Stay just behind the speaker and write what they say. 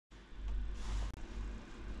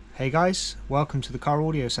Hey guys, welcome to the Car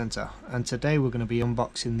Audio Centre, and today we're going to be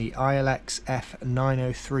unboxing the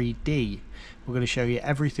ILX-F903D. We're going to show you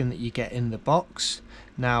everything that you get in the box.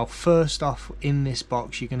 Now first off, in this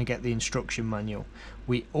box you're going to get the instruction manual.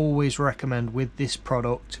 We always recommend with this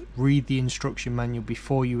product, read the instruction manual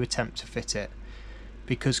before you attempt to fit it,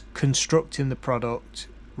 because constructing the product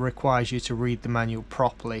requires you to read the manual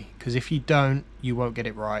properly, because if you don't, you won't get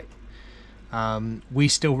it right. We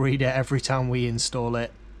still read it every time we install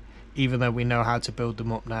it, even though we know how to build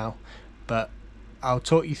them up now, but I'll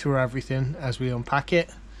talk you through everything as we unpack it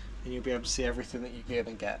and you'll be able to see everything that you're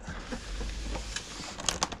going to get.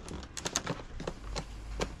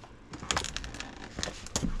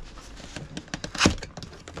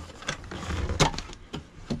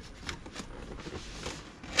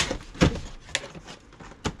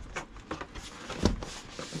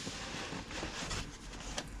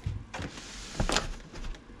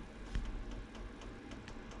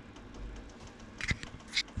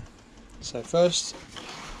 So first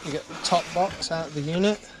you get the top box out of the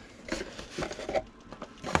unit,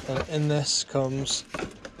 and in this comes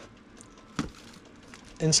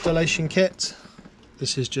installation kit.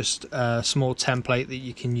 This is just a small template that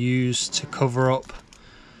you can use to cover up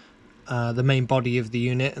the main body of the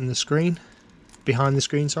unit and the screen, behind the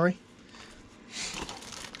screen, sorry.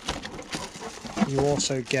 You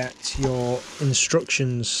also get your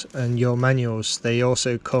instructions and your manuals. They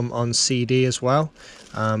also come on CD as well,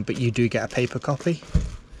 but you do get a paper copy.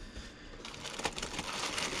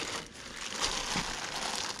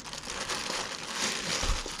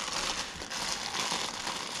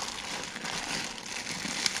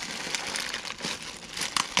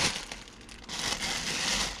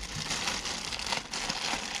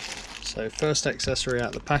 So first accessory out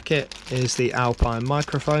of the packet is the Alpine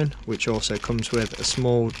microphone, which also comes with a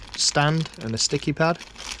small stand and a sticky pad.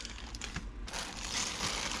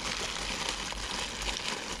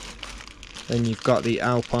 Then you've got the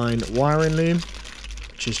Alpine wiring loom,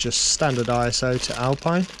 which is just standard ISO to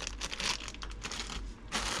Alpine.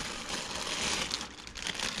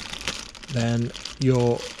 Then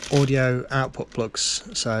your audio output plugs.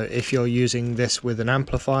 So if you're using this with an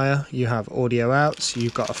amplifier, you have audio outs.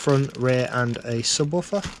 You've got a front, rear and a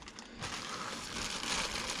subwoofer.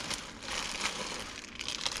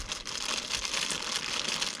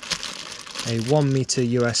 A 1 meter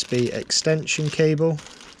USB extension cable.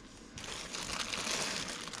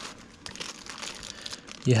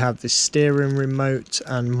 You have the steering remote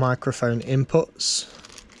and microphone inputs.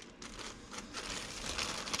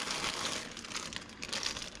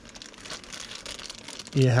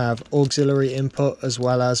 You have auxiliary input as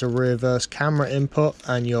well as a reverse camera input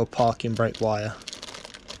and your parking brake wire.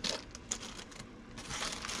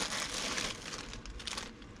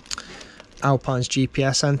 Alpine's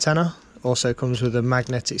GPS antenna also comes with a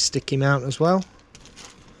magnetic sticky mount as well.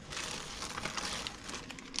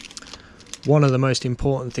 One of the most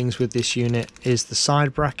important things with this unit is the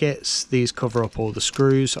side brackets. These cover up all the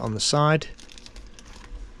screws on the side.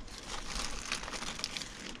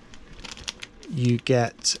 You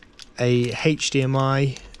get a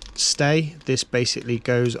HDMI stay. This basically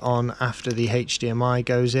goes on after the HDMI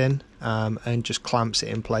goes in, and just clamps it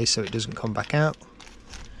in place so it doesn't come back out.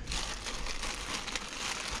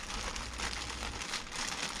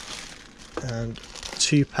 And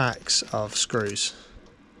 2 packs of screws.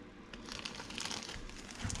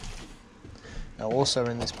 Now also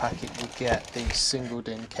in this packet we get the single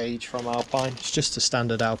DIN cage from Alpine. It's just a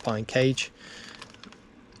standard Alpine cage.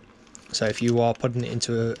 So if you are putting it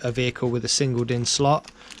into a vehicle with a single DIN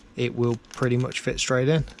slot, it will pretty much fit straight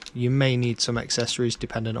in. You may need some accessories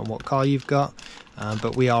depending on what car you've got,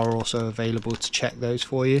 but we are also available to check those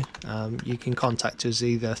for you. You can contact us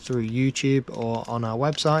either through YouTube or on our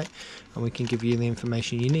website, and we can give you the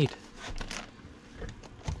information you need.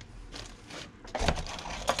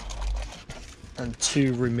 And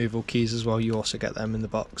 2 removal keys as well, you also get them in the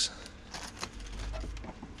box.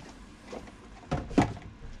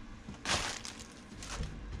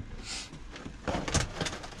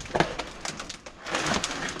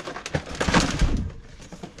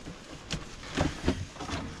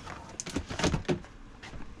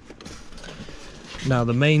 Now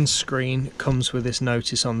the main screen comes with this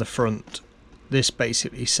notice on the front. This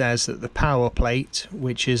basically says that the power plate,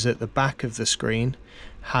 which is at the back of the screen,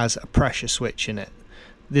 has a pressure switch in it.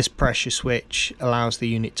 This pressure switch allows the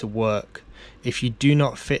unit to work. If you do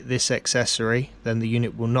not fit this accessory, then the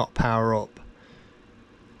unit will not power up.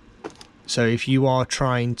 So if you are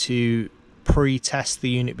trying to pre-test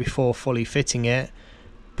the unit before fully fitting it,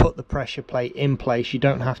 put the pressure plate in place. You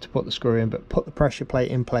don't have to put the screw in, but put the pressure plate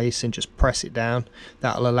in place and just press it down.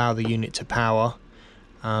 That'll allow the unit to power.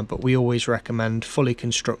 but we always recommend fully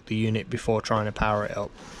construct the unit before trying to power it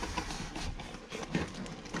up.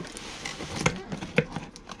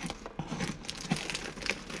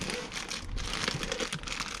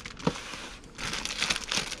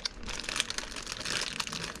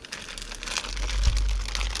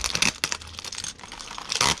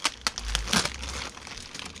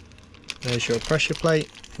 There's your pressure plate,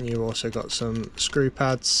 and you've also got some screw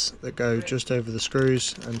pads that go just over the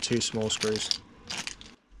screws and 2 small screws.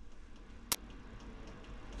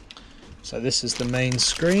 So this is the main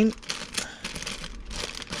screen.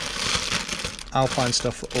 Alpine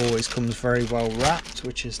stuff always comes very well wrapped,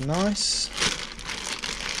 which is nice.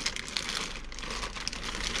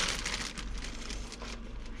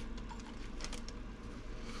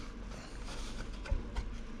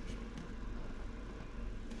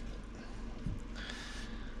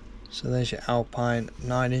 So there's your Alpine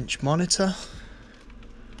 9-inch monitor.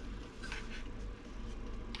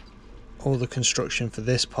 All the construction for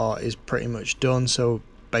this part is pretty much done, so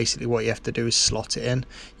basically what you have to do is slot it in.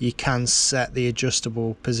 You can set the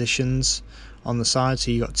adjustable positions on the side, so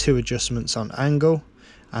you've got 2 adjustments on angle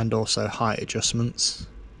and also height adjustments.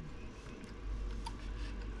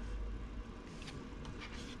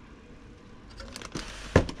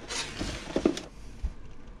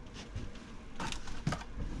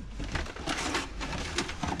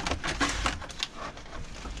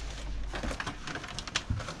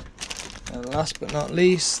 And last but not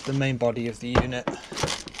least, the main body of the unit.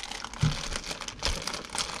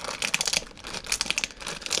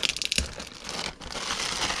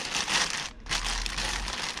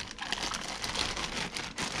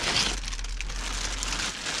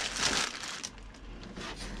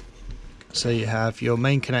 So you have your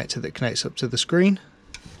main connector that connects up to the screen,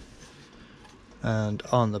 and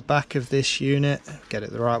on the back of this unit, get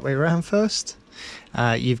it the right way around first,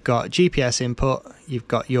 you've got GPS input, you've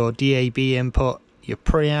got your DAB input, your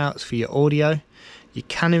pre-outs for your audio, your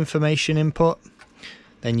CAN information input,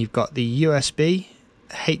 then you've got the USB,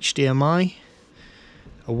 HDMI,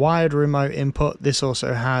 a wired remote input. This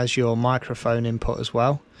also has your microphone input as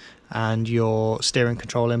well, and your steering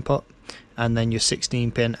control input, and then your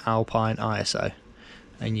 16-pin Alpine ISO.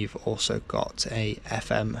 And you've also got a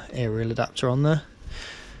FM aerial adapter on there.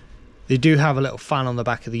 They do have a little fan on the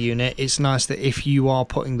back of the unit. It's nice that if you are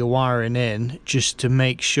putting the wiring in, just to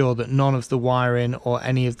make sure that none of the wiring or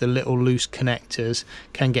any of the little loose connectors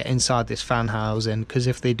can get inside this fan housing, because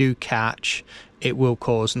if they do catch, it will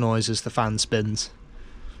cause noise as the fan spins.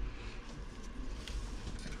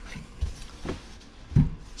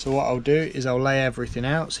 So what I'll do is I'll lay everything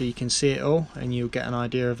out so you can see it all, and you'll get an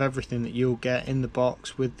idea of everything that you'll get in the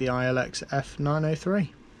box with the ILX-F903.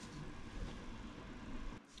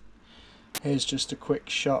 Here's just a quick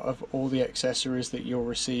shot of all the accessories that you'll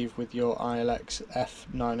receive with your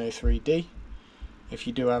ILX-F903D. If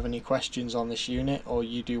you do have any questions on this unit, or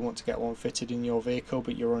you do want to get one fitted in your vehicle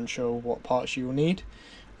but you're unsure what parts you will need,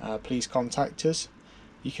 please contact us.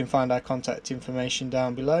 You can find our contact information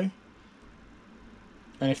down below.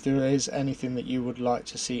 And if there is anything that you would like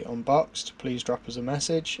to see unboxed, please drop us a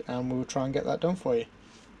message and we'll try and get that done for you.